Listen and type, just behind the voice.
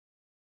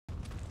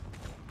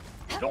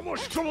Not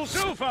much trouble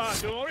so far,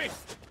 Dory.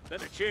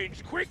 Better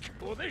change quick,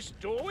 or this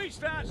doorway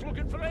starts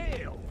looking for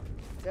ale.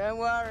 Don't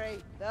worry,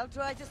 they'll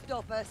try to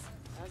stop us,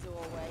 as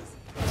always.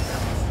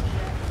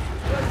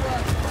 Good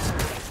work.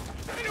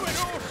 Anyway,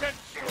 no sense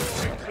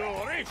stalling,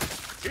 Dory.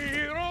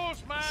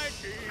 Heroes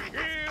mighty,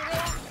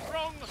 heroes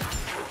strong. The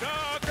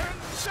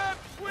darkened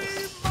steps we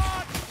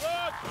march the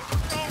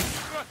strong.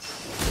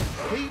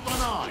 Keep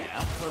an eye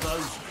out for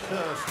those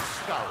cursed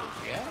skulls,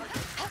 yeah?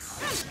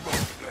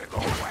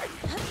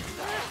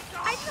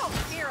 I don't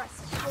fear a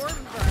storm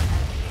vermin.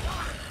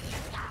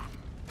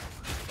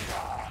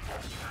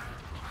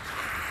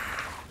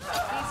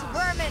 These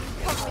vermin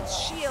come with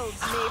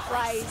shields made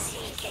rise.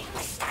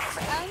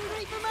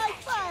 Angry for my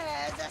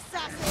fires,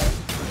 assassin!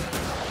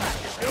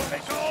 Do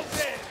this all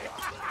day.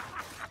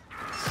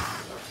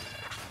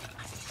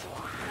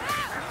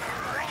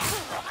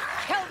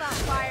 Kill that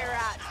fire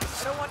rat.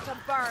 I don't want to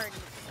burn.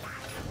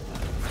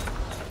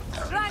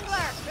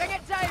 Strangler, bring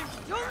it down.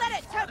 Don't let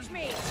it touch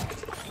me.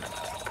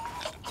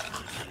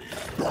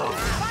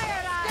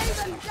 Fire rat. Leave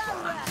him down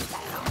there!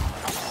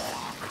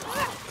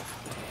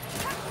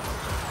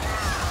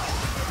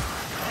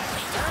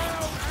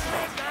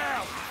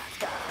 Down.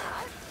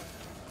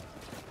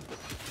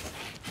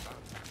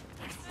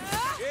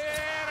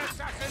 Here,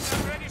 assassin,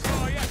 I'm ready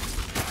for you.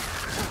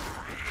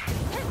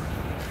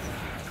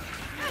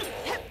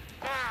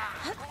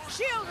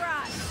 Shield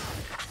rat.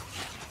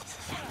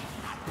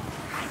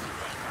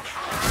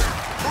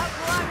 That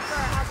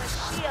Blackbird has a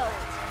shield.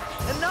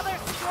 Another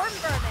storm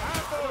vermin.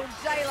 Don't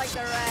die like the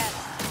rest.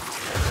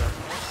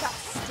 That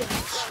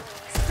stench.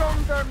 Storm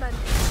vermin.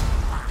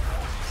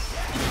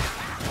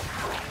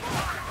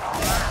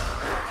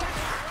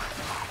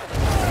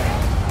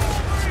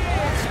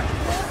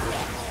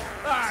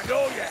 Ah, no,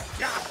 you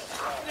cat.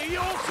 The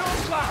also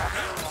black.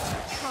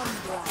 Come,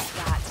 black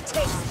rat.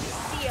 Take the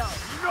seal.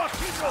 Not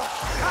enough.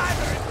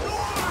 Either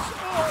enormous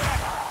or more.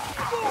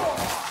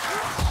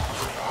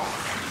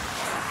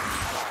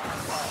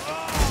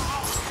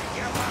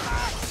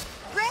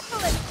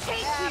 Grapple and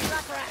take you.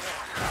 Black rat!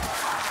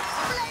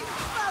 Flame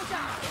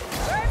spouter!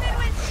 Vermin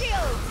with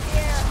shields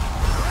here.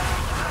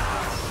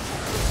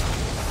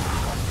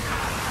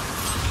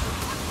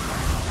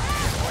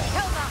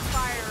 Kill that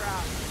fire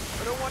up.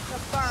 I don't want to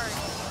burn.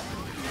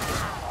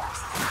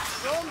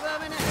 Storm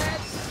vermin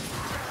ahead!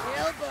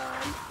 He'll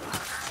burn!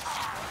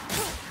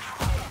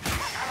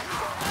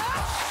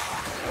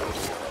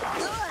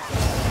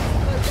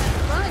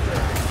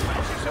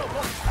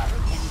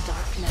 In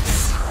darkness.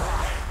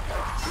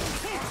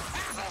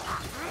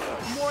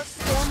 More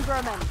storm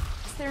vermin.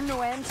 Is there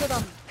no end to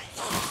them?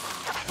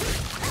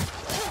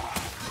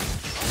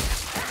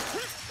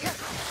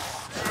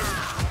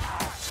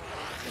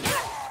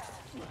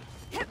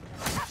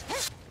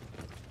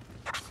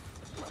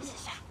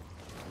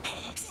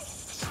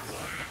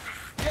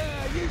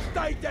 Yeah, you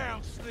stay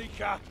down,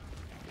 sneaker.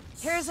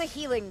 Here's a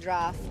healing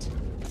draft.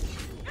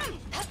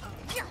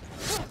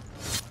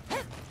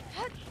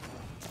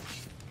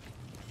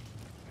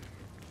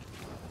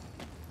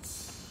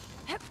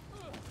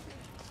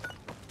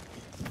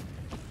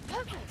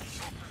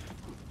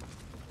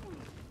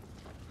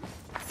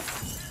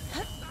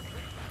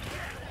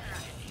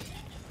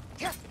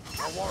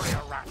 A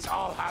warrior rat,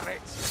 I'll have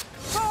it.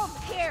 Boom!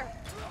 Here!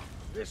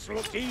 This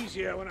looked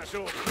easier when I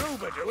saw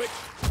Kruber do it.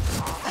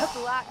 A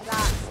black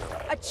rat.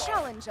 A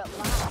challenge at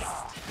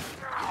last.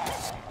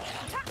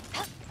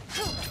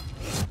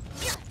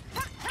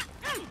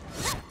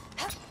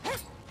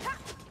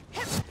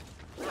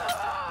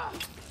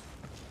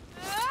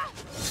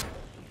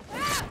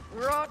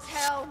 Rot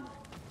helm.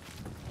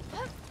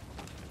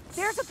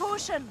 There's a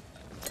potion.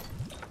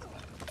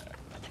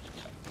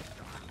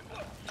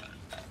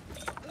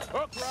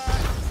 Hook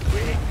rat,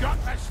 we got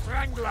the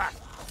strangler.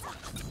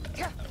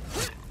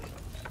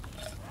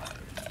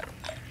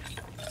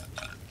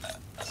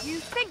 You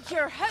think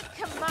your hook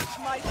can match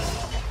my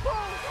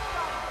bow?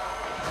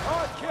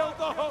 I killed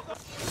the hook.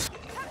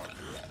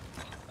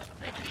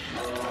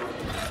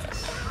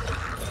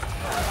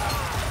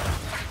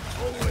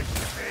 Always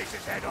takes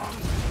his head on.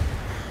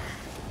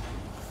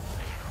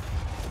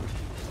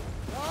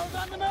 Hold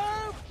on the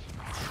move!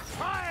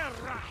 Fire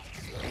rat.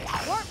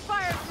 Work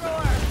fire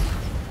thrower.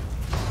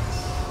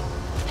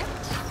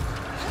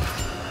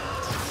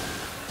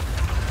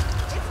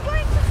 It's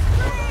going to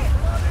spray.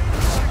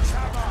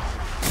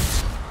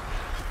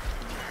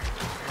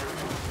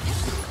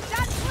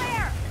 Stand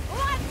clear.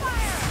 Live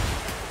fire.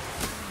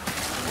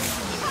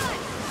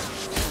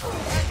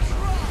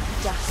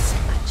 Dust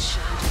and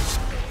shadow.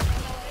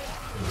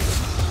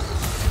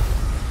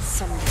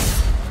 Someday.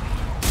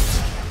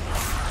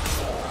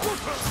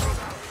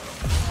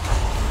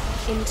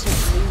 Into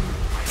bloom.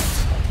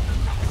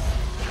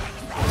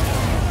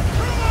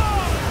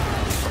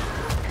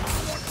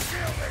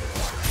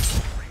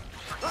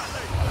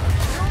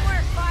 No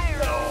more fire.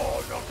 No,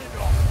 not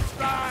enough.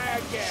 Try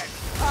again.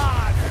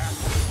 Harder.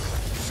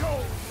 So,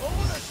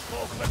 all the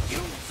smoke of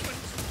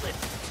amusements lit.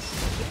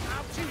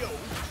 Out to you.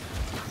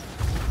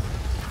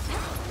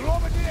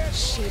 Glomadier.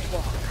 She'd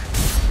walk.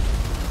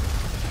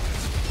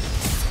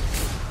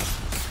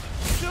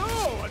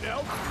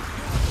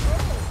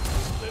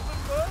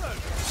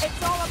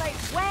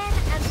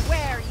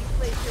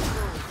 place you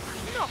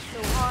go. Not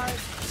so hard.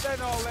 Then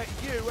I'll let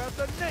you have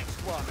the next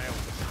one,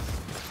 Elf.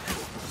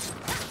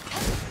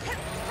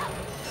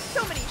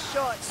 So many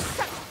shots,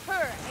 such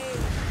poor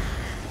aim.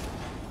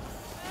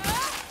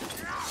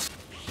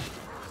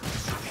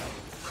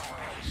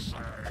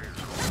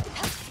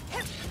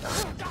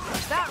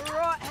 That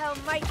rot hell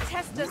might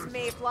test us,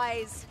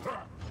 mayflies.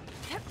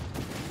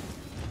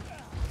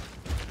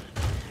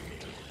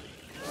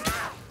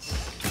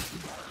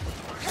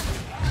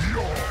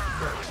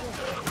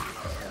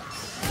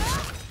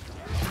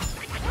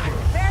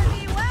 Fare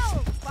thee well,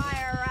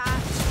 fire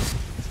rat.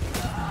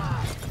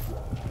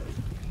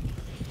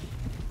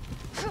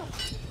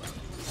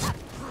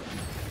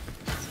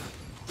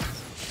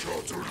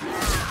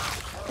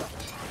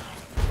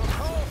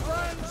 All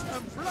friends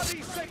and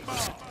bloody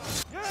Sigmar!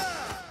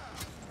 Yeah!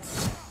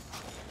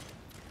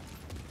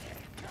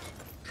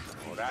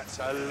 Well, that's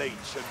a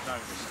leech and no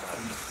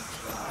mistake.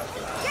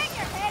 Get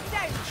your head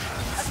down!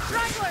 A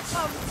straggler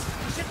comes!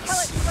 You should kill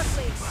it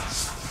quickly.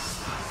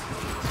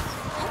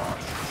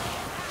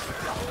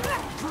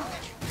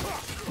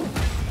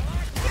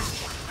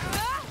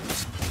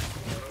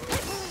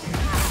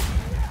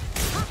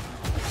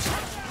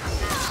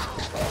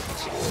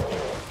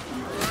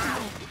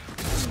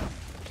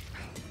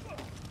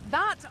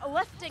 That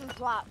lifting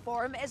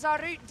platform is our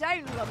route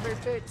down,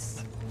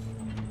 Lumberboots.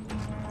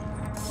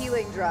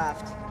 Healing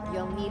draft.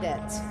 You'll need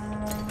it.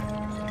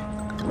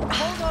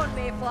 Hold on,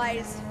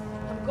 mayflies.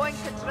 I'm going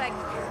to drink.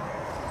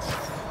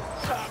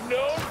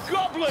 No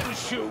goblin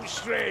shoot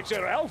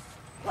straighter, Elf!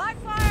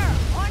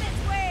 Blackfire! On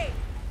its way!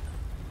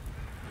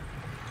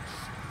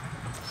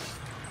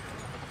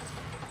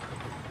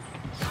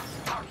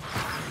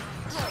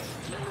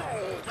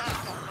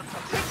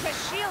 Think a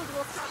shield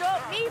will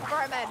stop me,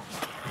 vermin!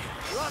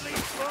 Bloody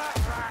black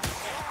rat!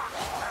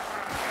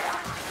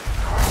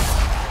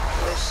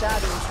 The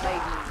shadows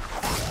hide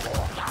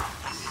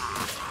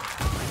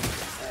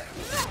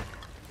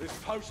This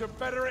potion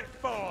better it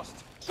fast!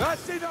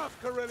 That's enough,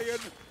 Carillion!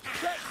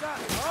 Get that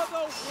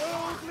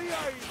otherworldly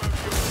aim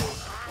of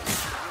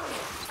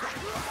yours!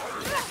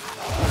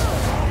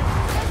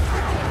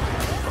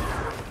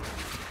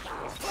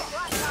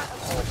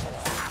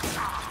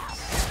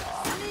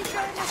 Sneaker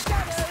in the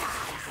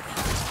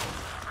shadows!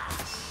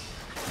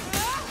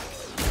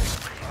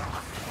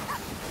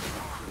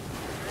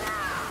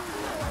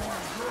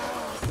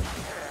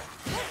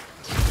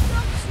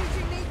 Stop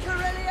shooting me,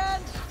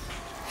 Carillion!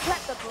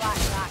 Let the black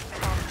rat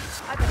come.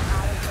 I've been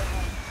arrow for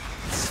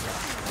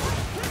him.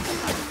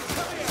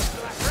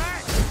 Black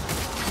rat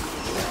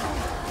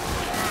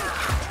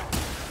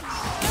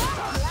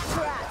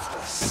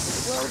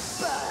will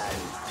burn.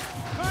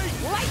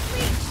 Light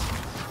leech!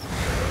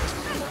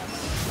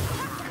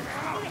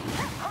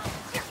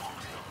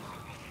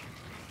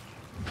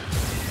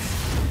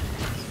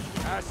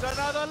 That's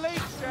another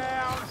leech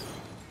down!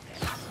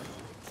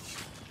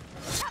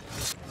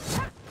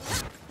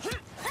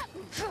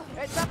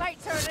 It's about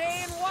to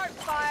rain warp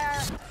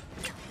fire!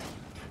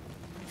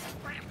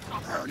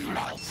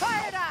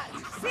 Fire that!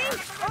 See?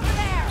 Over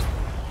there!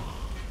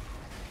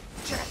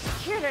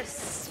 Just here to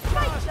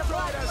spike the Try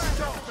blood to burn.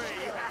 stop me!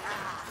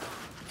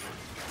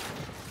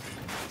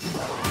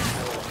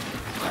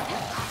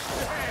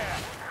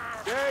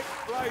 There! Big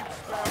blade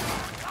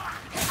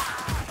spell!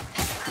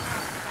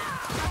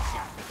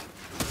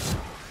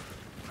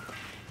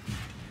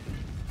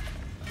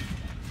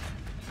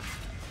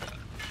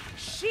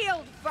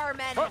 Shield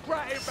vermin! Hook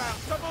rat inbound!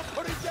 Someone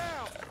put him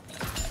down!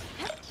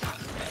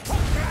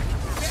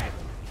 Dead!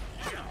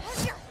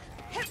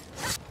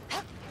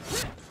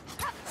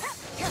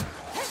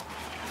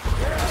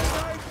 Here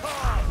they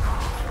come!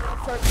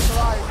 For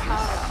blood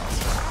power.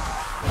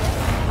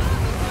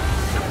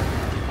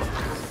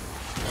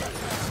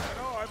 And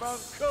I'm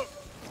uncooked!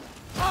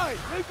 Hey,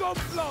 they've gone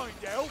blind,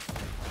 Elf!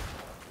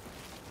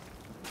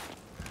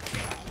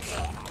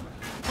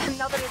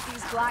 Another of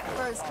these black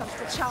furs comes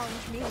to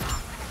challenge me.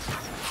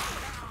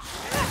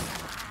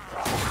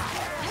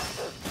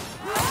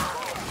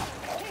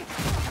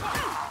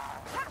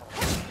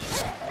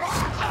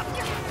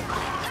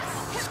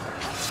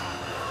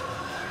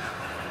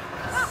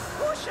 Ah,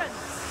 potion!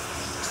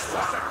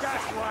 That's a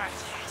gas rat!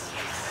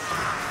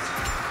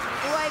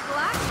 Why,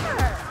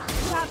 Blackfur?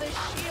 You have a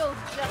shield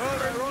just Oh, for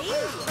they're on me.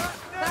 their track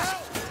now!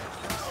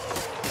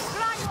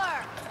 Strangler!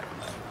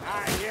 I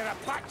hear a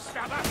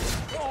backstabber!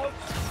 Oh,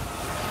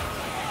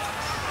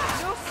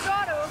 No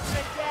sorrow for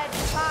a dead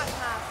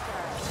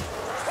packmaster.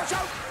 watch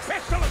out!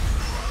 Pestilence!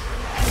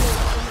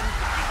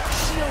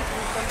 Shield me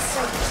from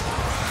sight.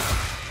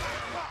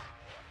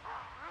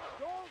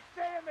 Don't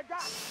stay in the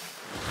gas!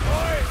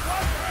 Oi,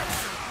 one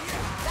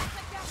That's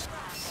a gas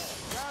rat.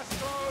 gas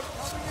load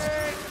coming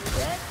in!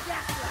 Dead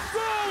gas rat.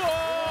 Go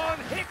on!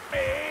 Hit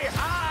me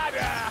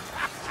harder!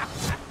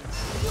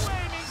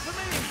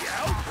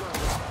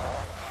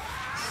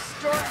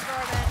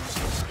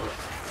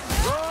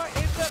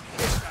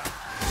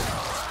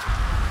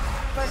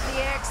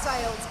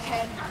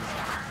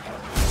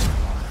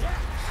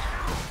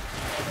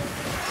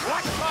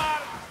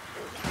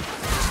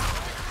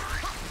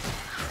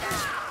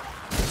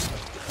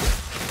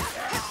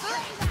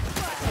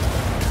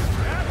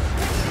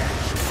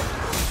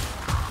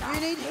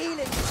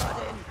 feeling,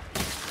 Martin?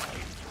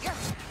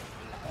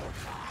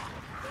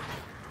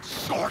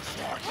 Sword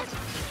start! Look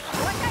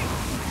out!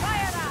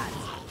 Fire that!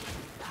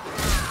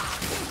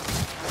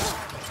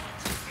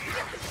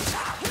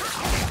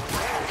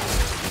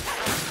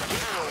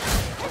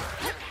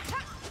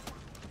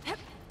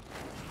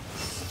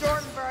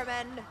 Storm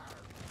vermin!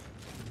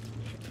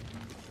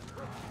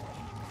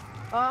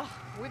 Oh,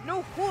 we've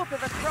no hope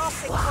of a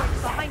crossing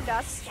point behind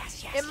us.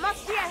 It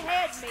must be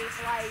ahead,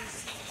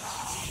 mayflies.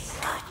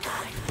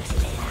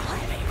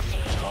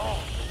 Oh,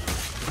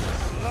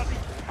 bloody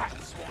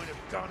cats might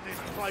have done this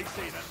place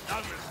in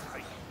another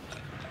state.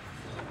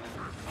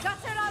 Got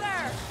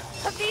another!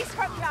 These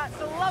cats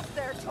love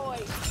their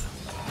toys.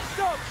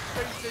 Stop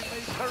beating me,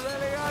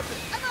 Carillion!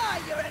 Am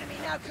I your enemy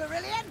now,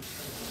 Carillion?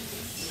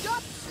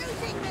 Stop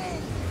shooting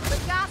me! The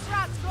gas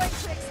rat's going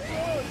to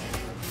explode.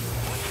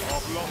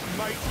 I've lost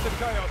mates to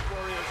Chaos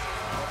Warriors.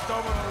 I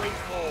don't want to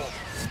lose more.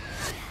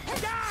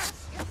 Gas!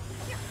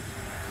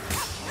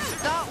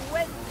 That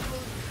wind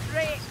blew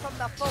straight from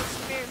the full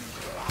moon.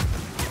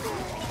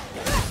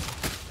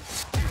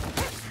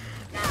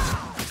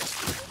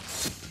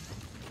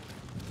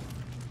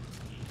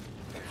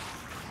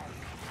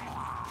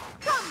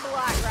 Come,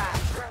 Black Rat.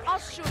 I'll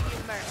show you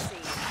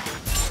mercy.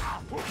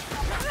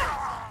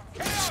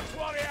 Chaos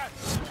Warrior!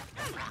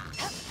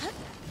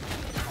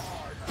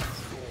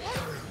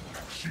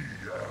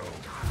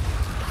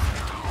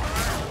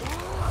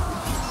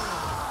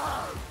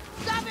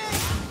 Sammy!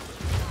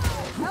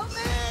 Help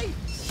me!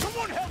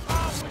 Someone help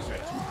our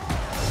wizard!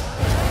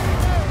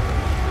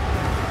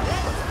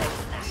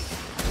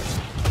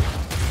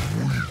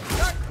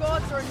 Dark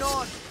gods or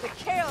not, the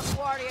Chaos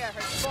Warrior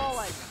has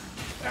fallen.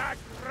 That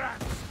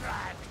rat's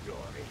bad,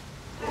 Dory.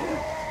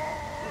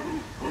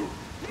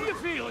 Do you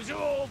feel as you're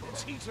all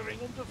teetering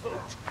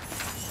underfoot?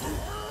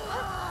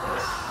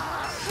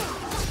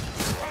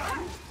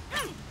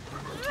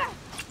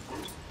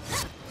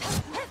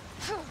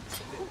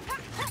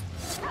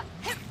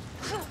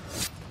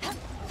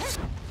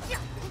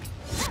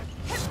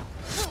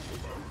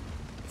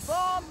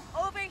 Bob,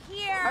 over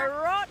here! A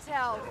rot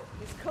hell.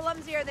 He's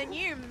clumsier than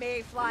you,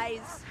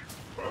 mayflies.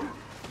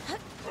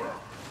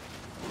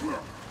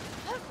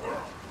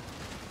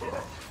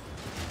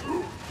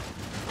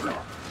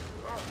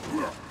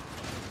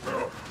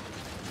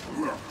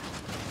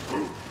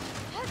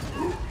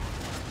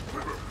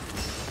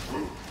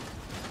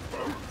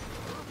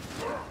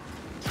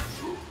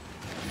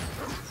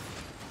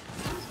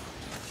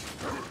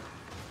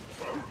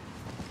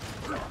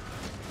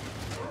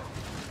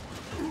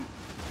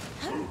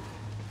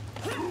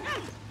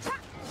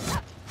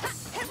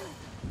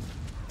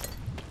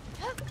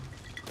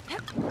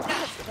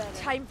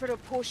 Time for a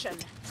potion.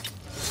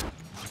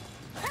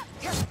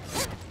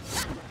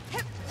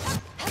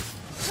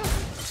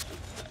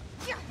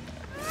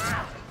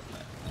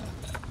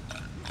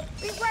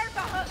 Beware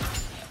the hook!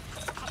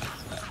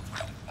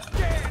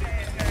 Get in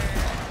there!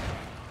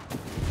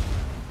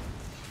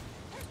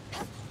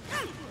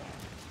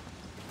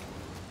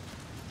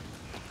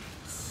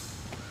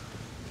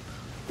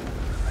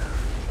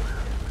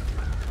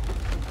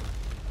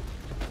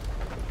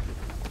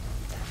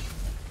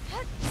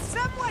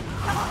 Someone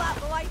kill that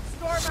light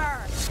stormer!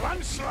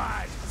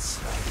 Landslide!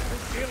 The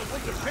deal of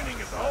underpinning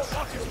of the whole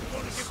lot isn't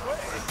going to give way.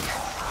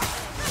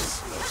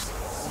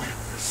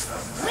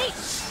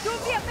 Leech!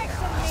 Don't be a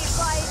victim,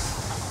 mayflies!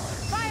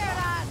 Fire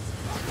that!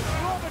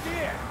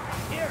 Bombardier!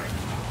 Hear it!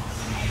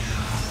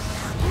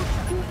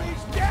 Move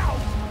these down!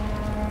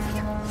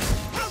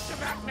 Out of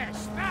that mess,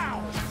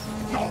 now!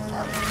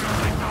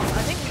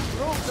 I think we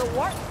drove the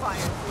warp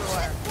fire through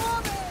her.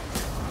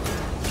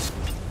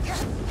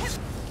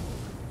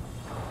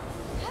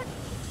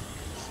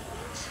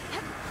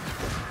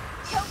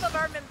 Kill the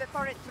vermin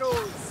before it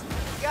throws.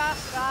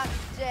 Gosh,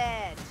 that's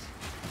dead.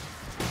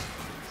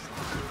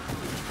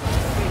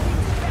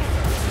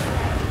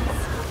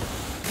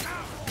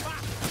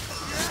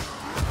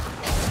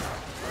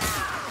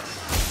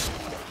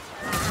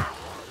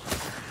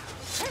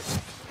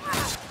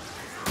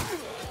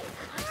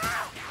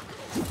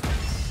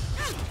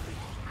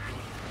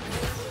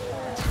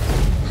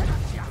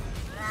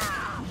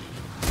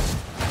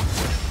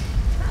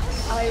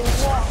 I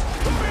walk.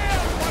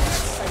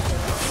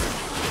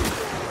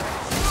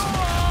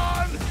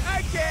 On!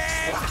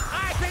 Again! I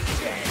think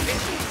dead!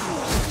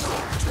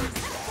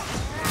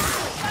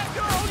 That's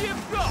all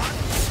you've got?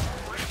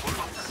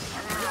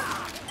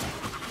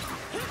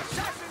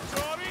 Assassin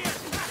Dory!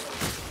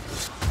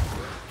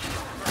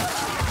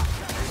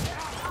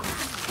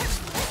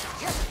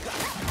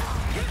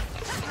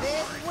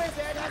 This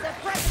wizard has a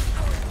present.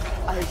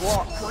 I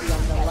walk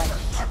along the light.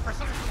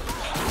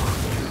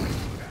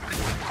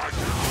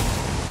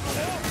 All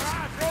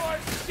right,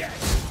 boys, yes!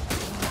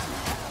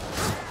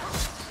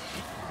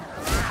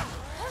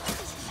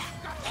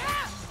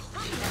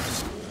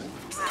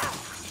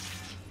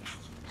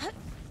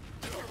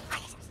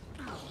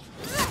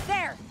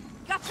 There!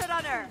 Got it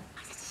on her!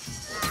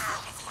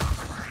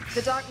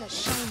 The darkness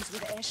shines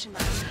with ash in my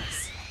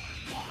eyes.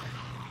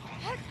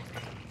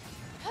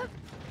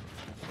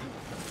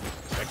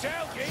 The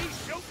tail geese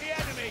shoot the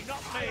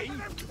me?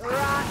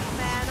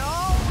 Ratman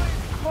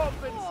always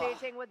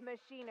compensating with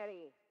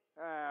machinery.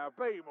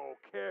 Be more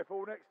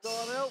careful next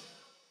time, Elf.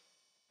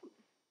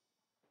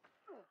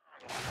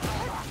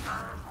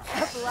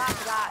 A black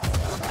rat.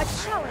 A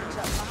challenge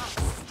at last.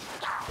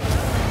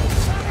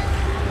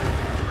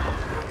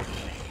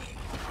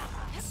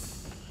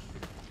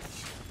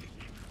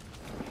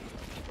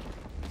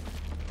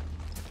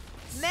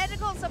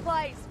 Medical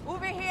supplies,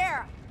 over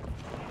here!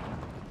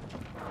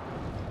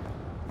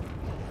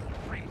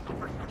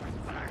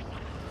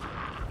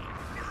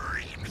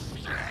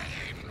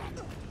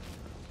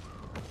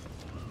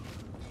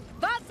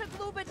 That's a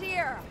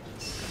globadier!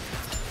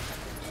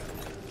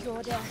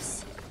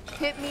 Goddess.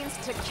 It means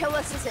to kill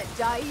us as it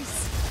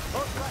dies.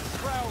 Look that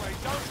Crowley,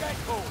 don't get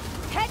caught.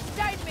 Heads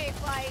down,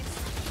 mayflies!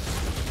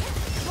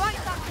 Right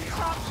that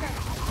construction!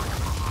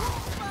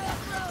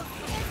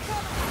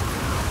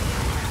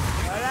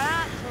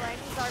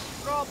 Rattling's our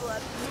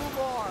problem, no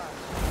more.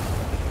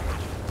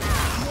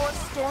 More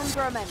storm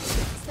vermin.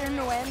 Is there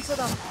no end to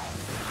them?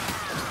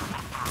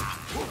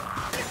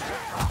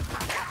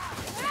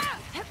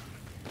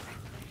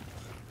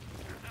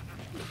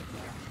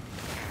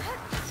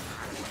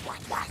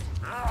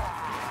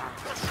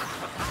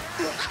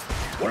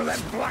 One of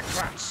them black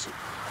rats.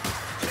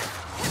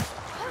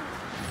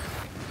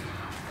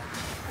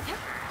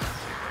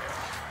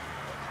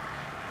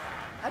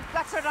 A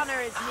gutter runner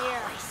is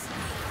near.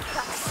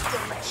 That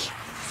stench.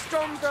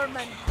 Storm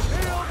vermin.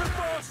 Kneel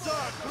before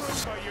Sir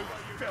Kruger, you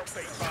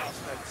filthy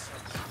bastards.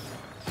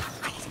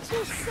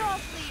 Too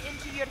softly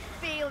into your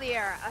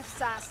failure,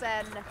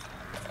 assassin.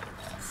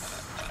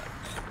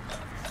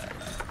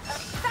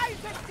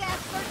 1,000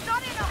 deaths are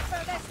not enough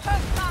for this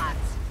footmat.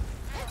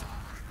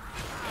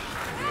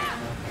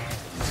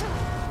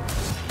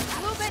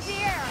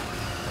 Globadier!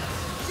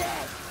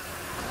 Dead!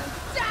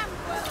 Damn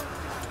well!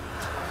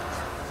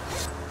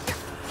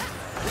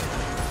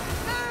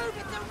 Move!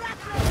 It's a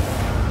rattler!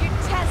 You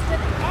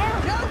tested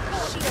out! No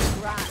shield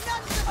rat!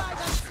 None survive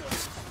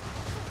unsafe!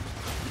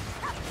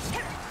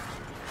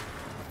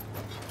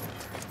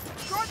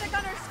 Draw the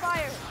gunner's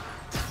fire!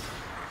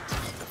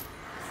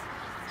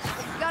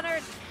 The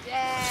gunner's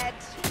dead!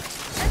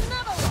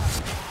 Another one!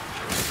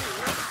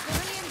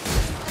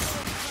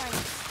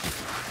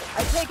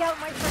 I take out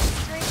my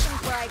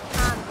frustrations where I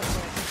can with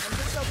this, and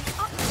this will be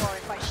up for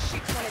if I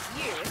shoot one of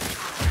you.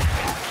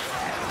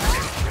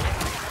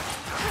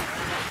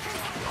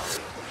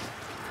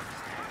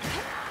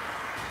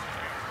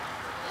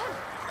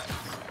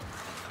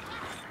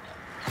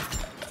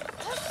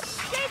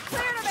 Stay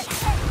clear of it,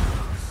 Kate!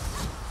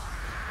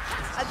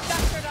 A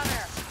gutter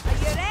runner. Are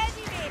you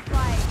ready,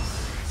 mayflies?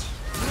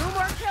 No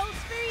more kills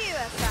for you,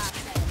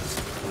 assassin.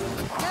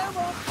 No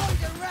more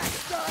poison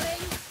rats,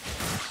 darling.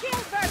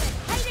 Shield vermin,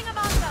 hiding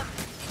among them.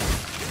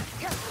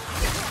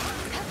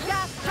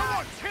 Gas Come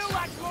on, kill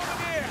that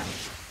grenadier!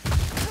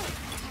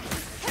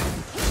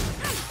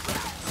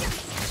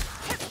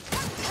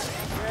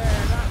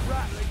 Yeah, that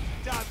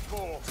rattling's done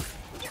for.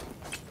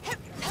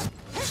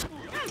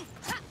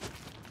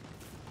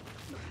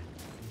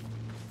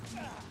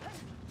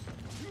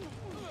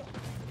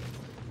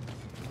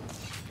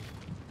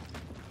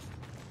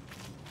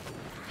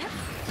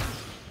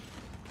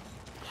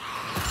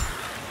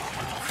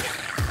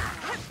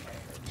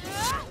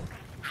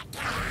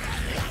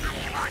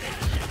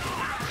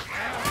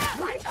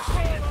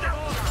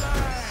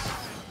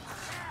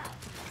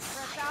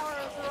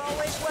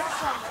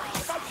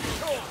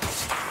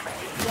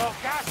 Got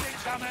gas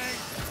incoming!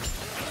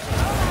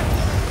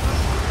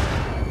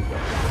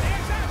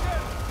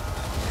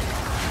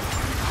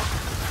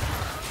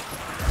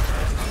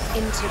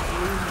 Into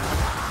bloom.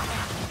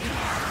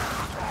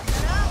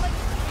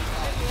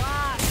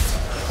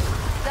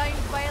 Down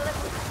by a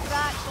little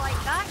scratch like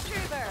that,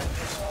 Kruger.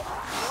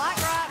 Black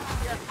rat,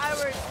 your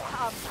hours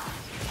come.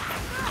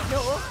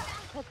 No,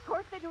 of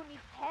course they don't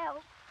need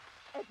help.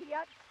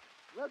 Idiot.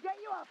 We'll get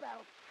you up,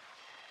 Elf.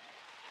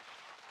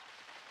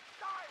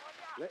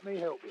 Let me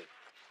help you.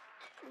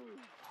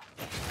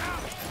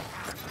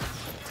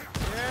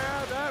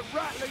 Yeah, that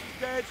rattling's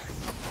dead.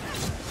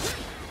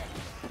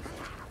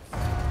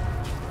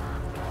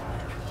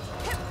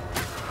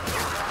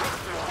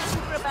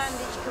 Time for a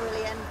bandage,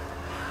 Carillion.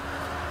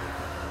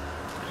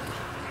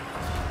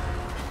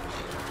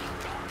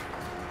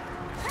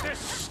 This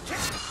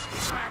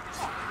sticks back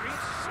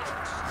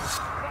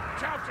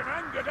knocked out an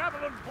angered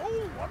Avalon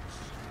bull once.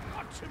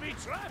 Not to be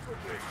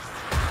trifled with.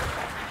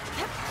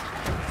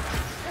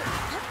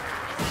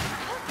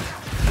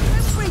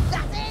 Don't breathe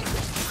that in!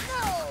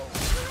 No!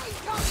 You ain't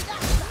told me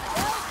that,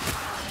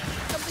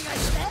 something I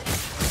said?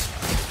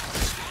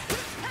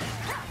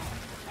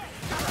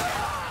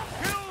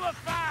 Kill the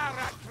fire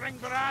rat,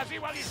 Ringbarazzi,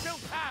 while you still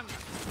can.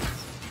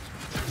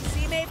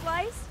 See,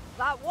 mayflies?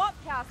 That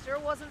Watcaster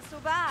wasn't so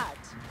bad.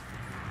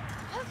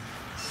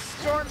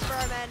 Storm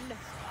vermin.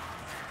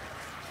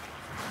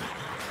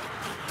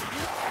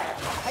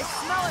 I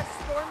smell a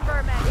storm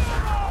vermin.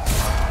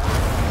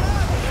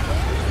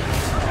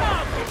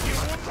 I'll give you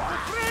one for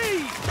free!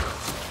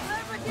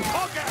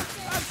 Hogger,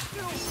 I'm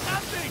still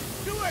standing!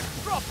 Do it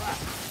proper!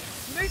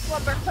 Move,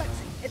 Lumberfoot.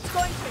 It's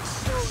going to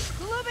explode.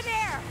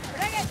 Luminaire,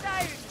 bring it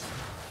down.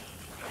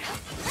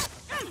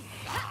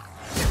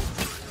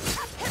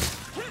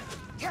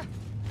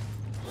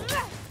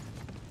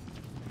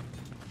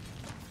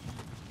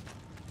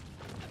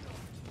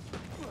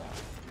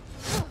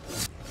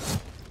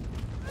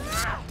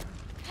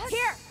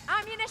 Here,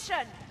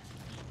 ammunition.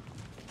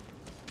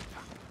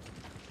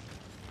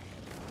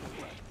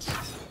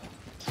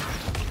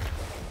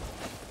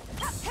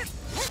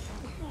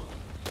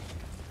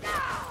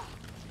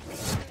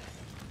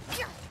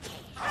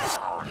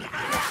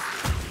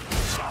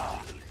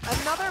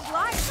 Another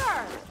blaster!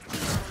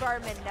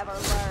 Vermin never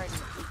learn.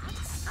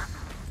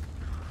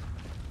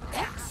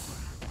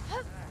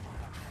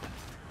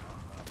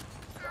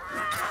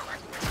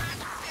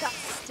 That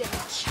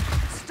stench.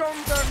 Storm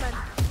vermin.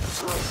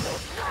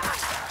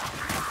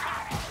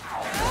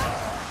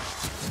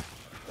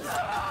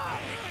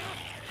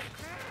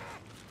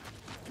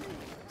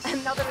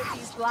 Another of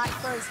these black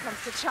birds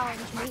comes to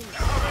challenge me.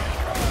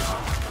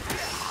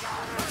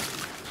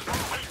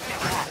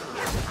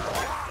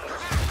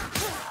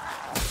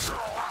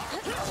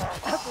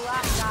 A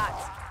black rat.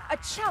 A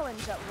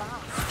challenge at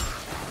last.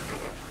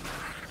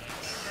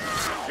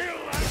 Kill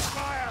that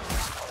fire!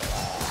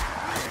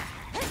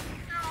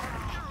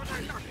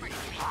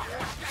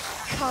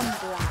 Come,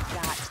 black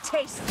rat.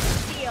 Taste the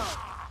steel.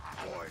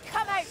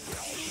 Come out,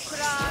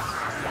 rat.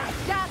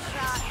 Gas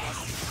rat.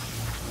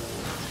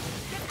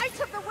 Get out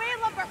of the way,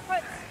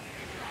 Lumberfoot.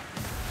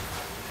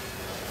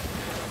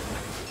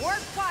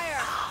 Warp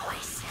fire.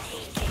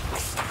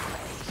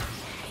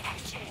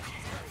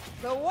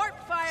 The warp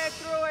fire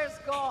thrower's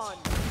gone.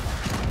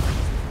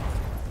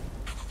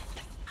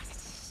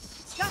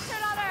 Gutter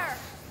runner!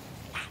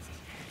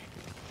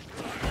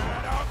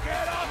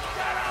 Get off!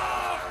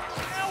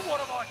 Now what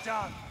have I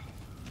done?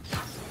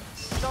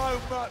 So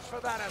much for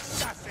that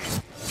assassin!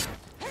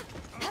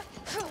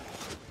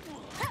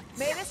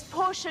 May this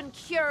potion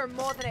cure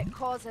more than it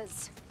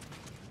causes.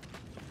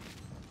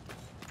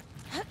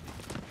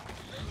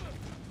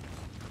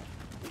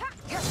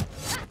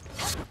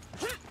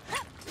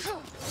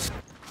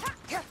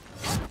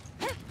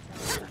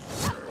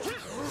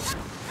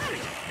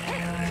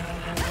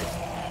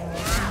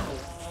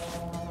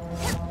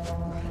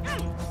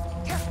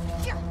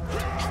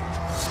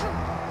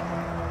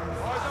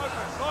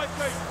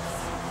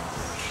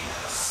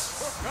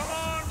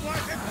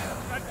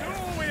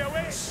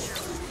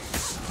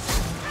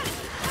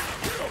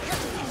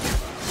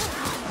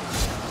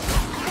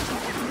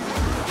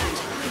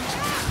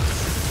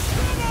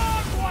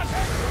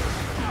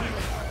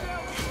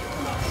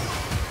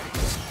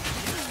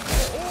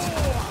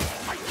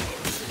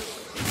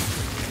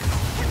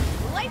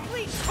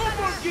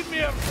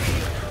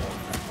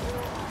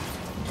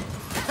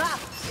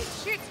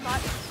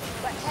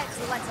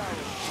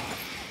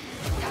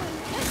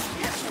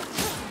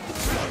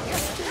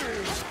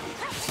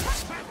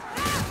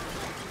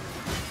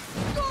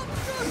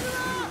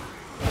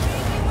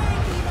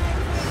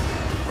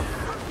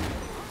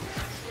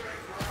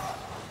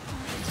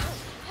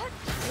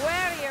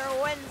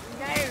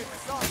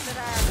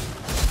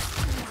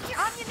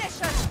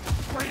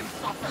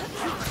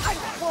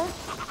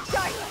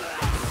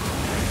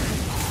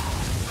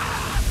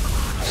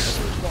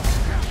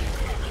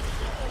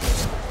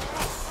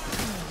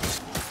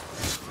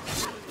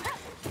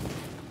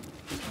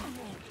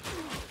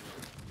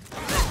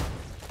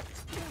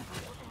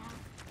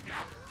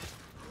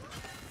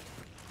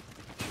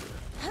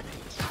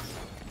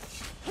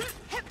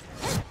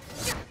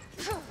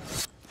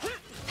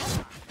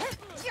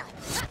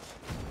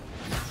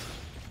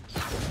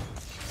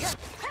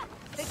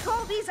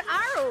 These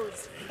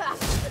arrows!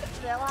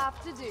 They'll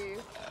have to do.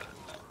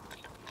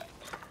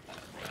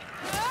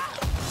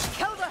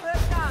 Kill the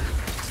hoodlum!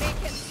 Make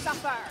him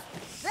suffer!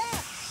 There!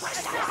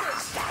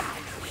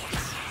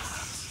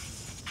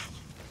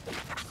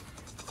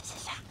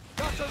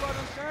 Got to run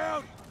him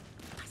down!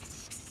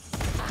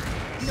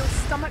 No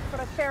stomach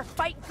for a fair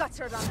fight,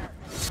 gutter runner!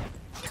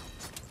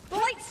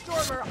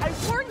 Blightstormer, I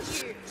warned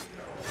you!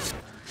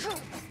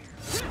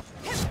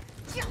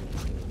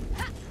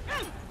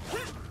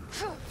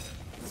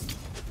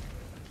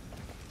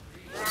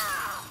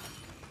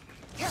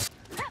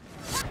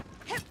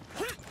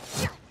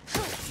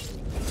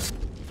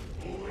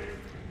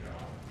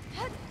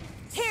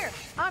 Here,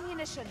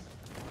 ammunition.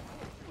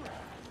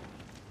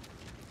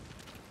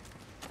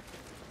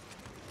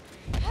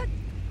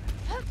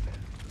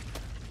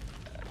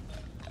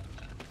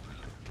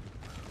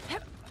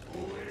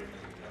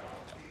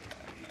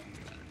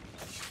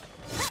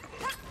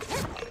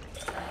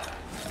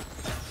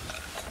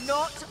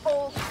 Not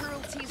all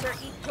cruelties are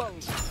equal,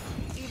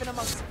 even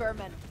amongst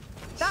vermin.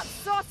 That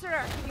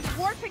sorcerer, he's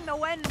warping the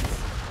winds.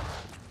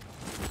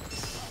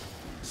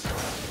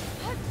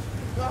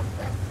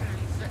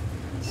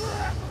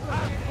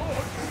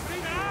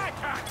 Even I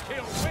can't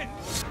kill wind!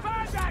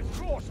 Find that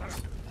sorcerer!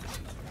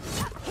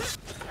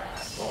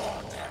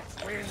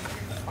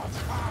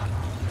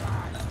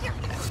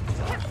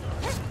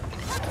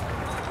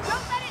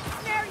 Don't let it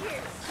snare you!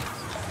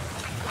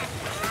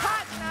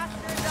 Pack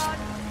master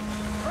done!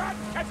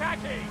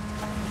 attacking!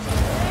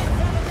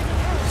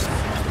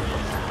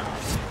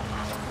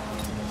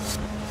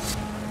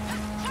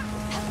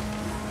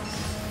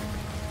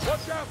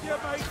 Watch out for your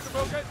mates and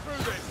we'll get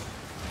through this!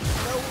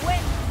 The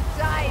winds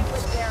die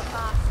with their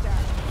master.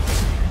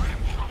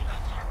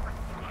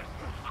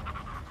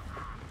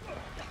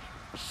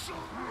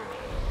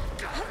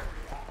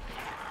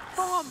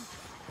 Bomb!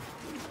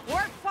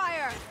 Work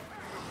fire!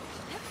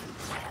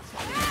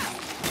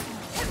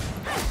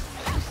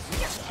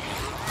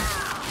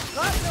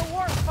 Got the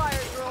work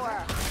fire drawer!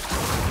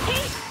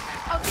 Heat!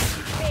 I'll get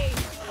you paid!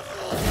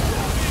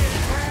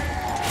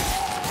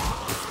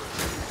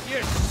 You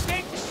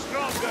stink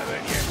stronger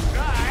than you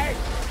try!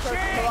 First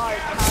Take blood,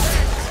 your pal.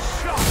 best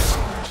shot!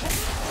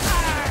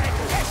 I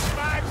guess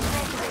my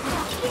problem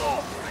is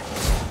more!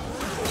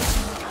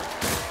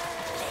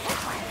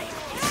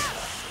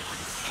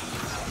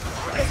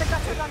 There's a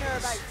gutter runner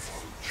about.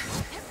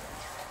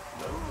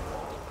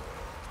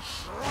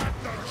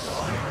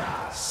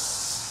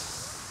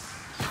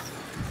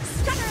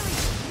 Stunnerly!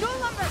 No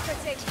lumber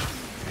fitting!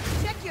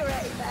 Check your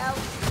ready, pal.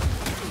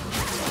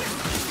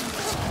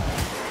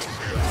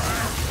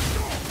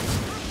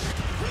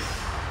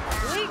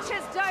 Leech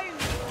is down!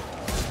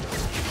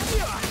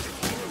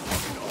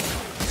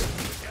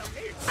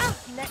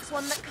 Next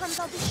one that comes,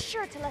 I'll be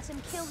sure to let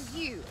him kill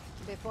you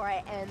before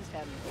I end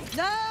him.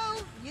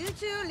 No, you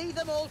two leave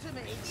them all to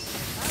me.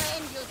 I'll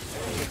end your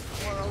silly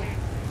quarrel.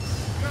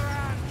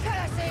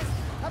 Curses!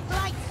 A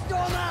blight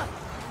stormer!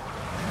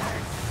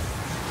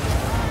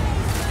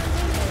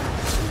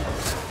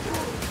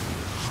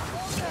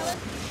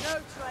 No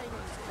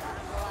training,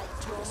 blight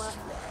stormer.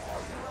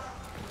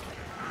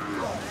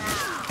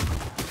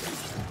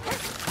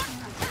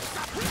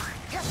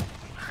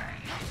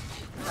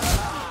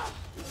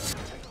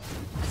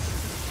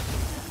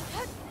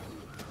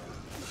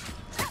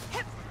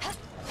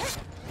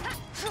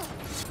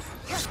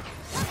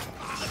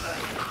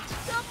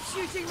 Stop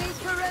shooting me,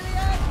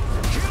 Corellia!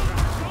 Kill the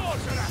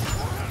sorcerer!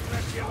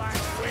 Unless you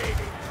like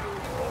wading through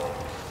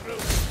the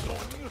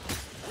sun.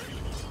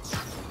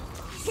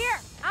 Here!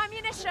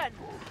 Ammunition!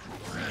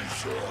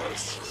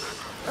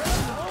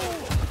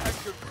 And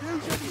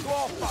confusion to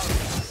our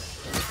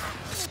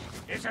foes.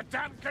 It's a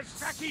damn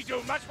Kazaki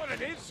doom, that's what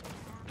it is!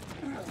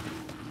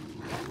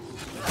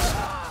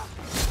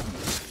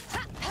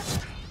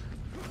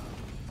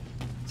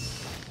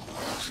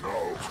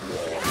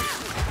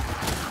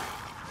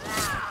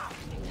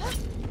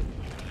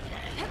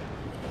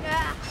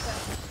 Ah, the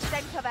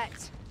stink of it.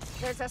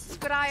 There's a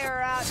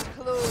scryer out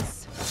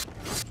close.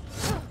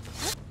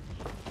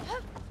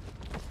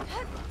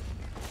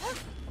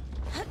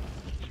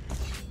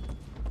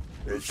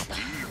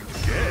 Esteemed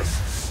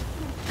guests,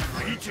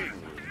 greeting.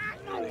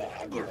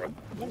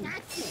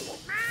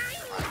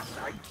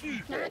 Thank you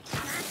for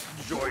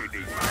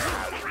joining my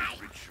Halloween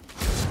ritual.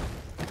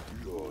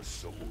 Your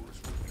souls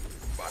will be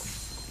much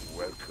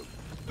welcome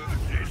to the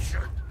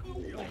nation.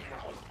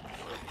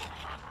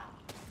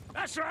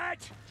 That's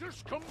right!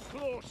 Just come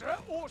closer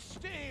or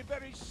stay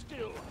very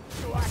still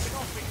so I can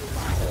offer you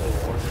my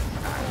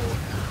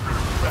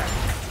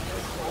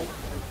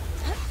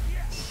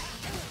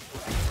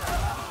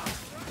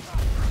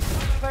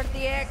For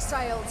the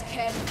exiled,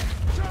 Ken.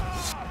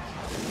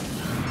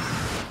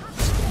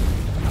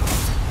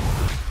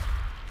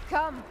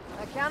 Come,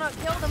 I cannot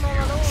kill them all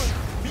alone.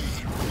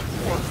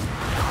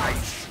 I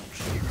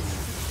shoot you.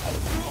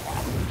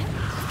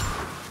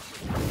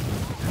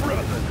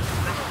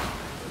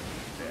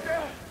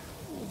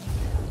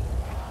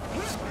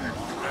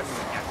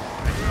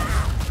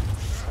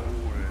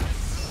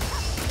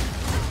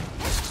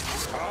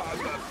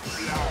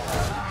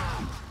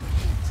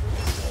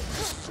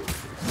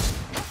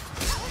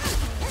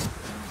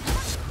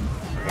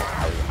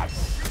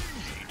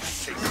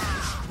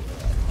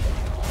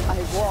 I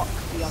walk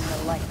beyond the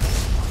light.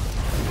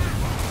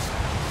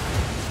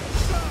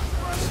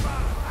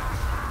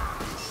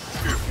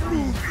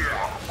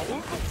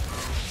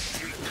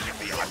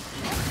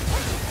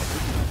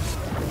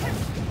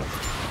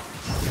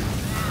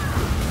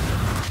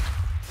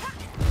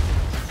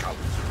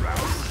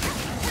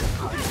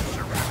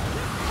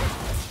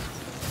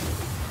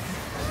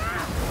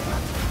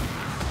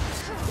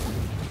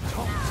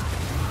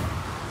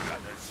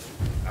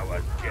 Our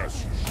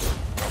guest.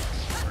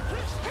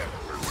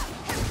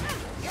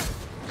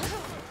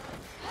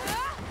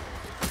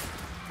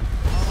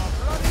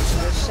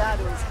 The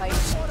shadows hide me.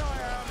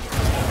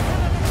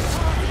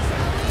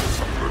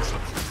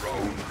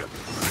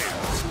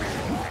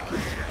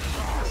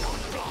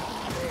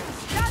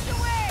 Guns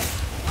away!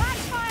 Black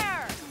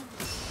fire!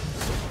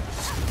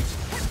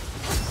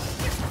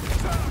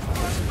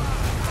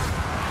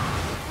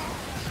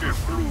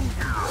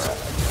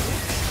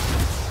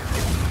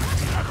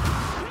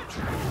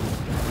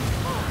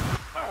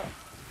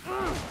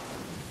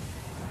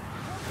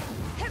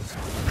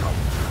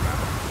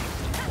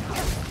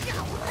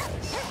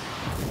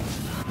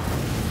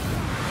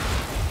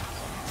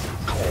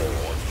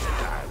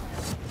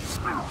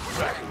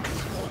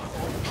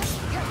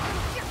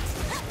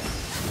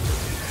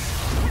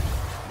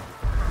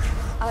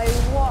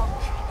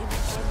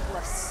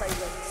 breathless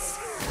silence.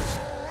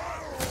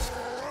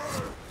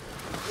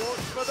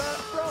 Watch for that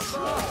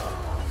brother!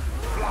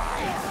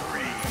 Fly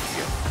free!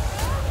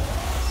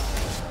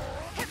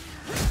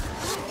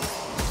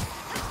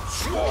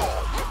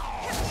 Swarm!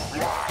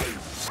 Fly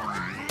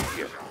free!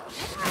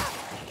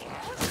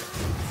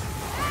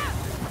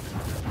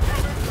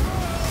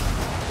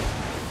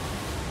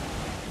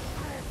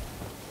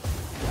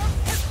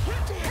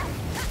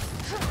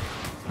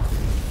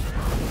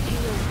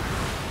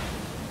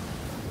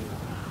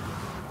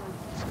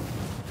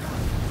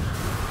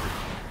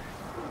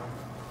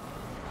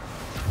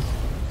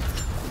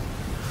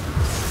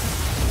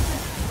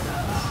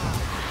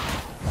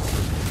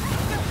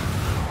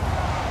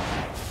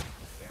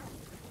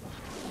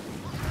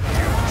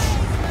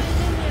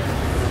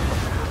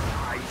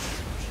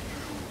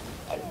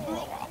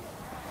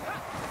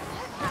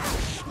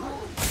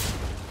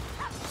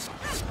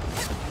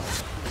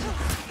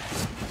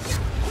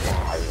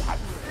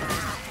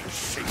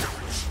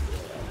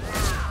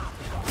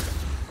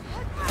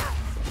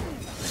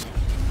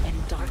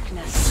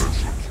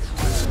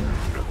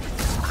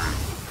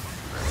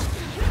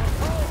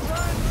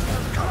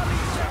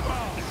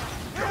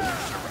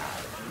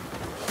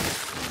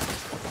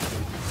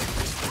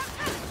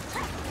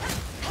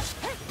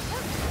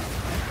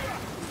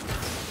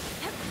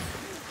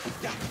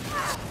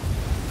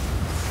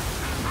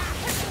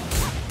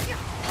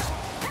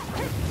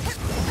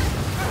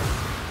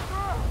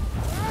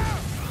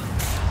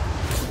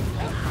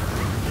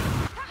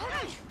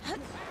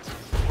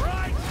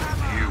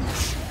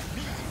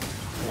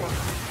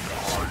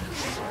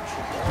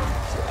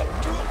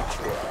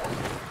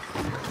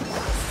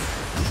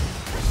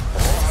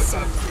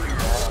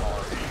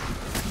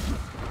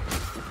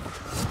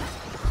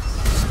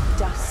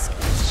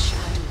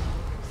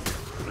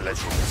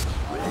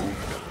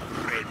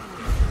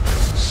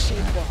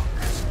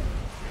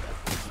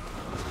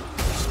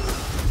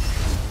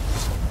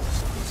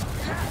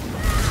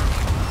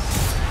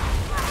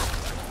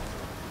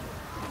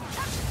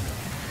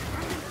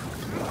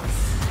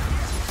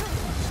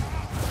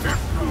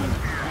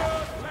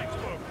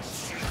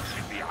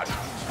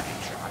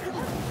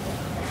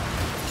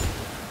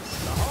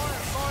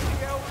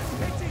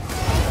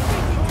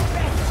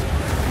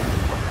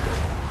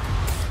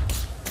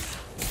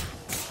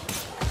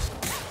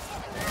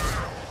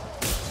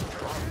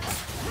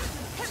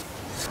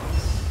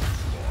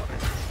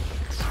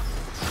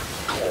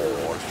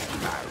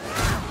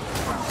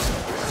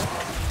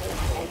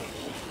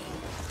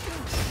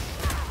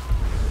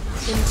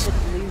 Into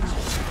bloom.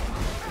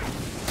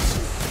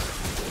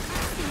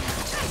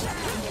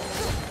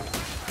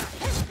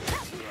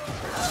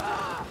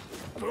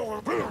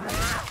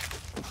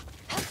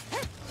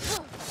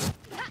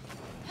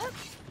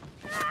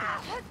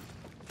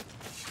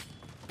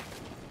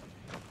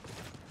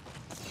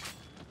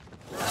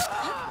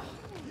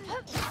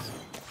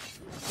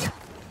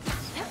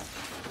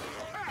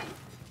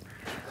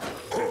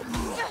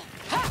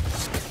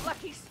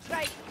 Lucky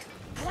strike.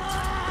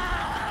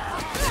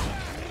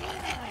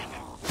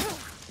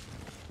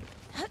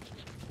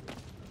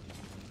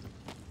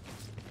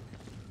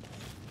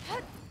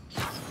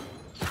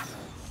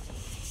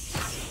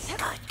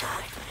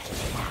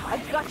 A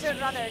gutter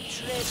runner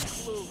tread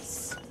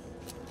close.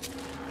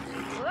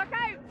 Look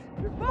out!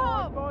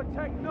 Bomb! By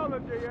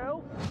technology,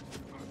 Elf!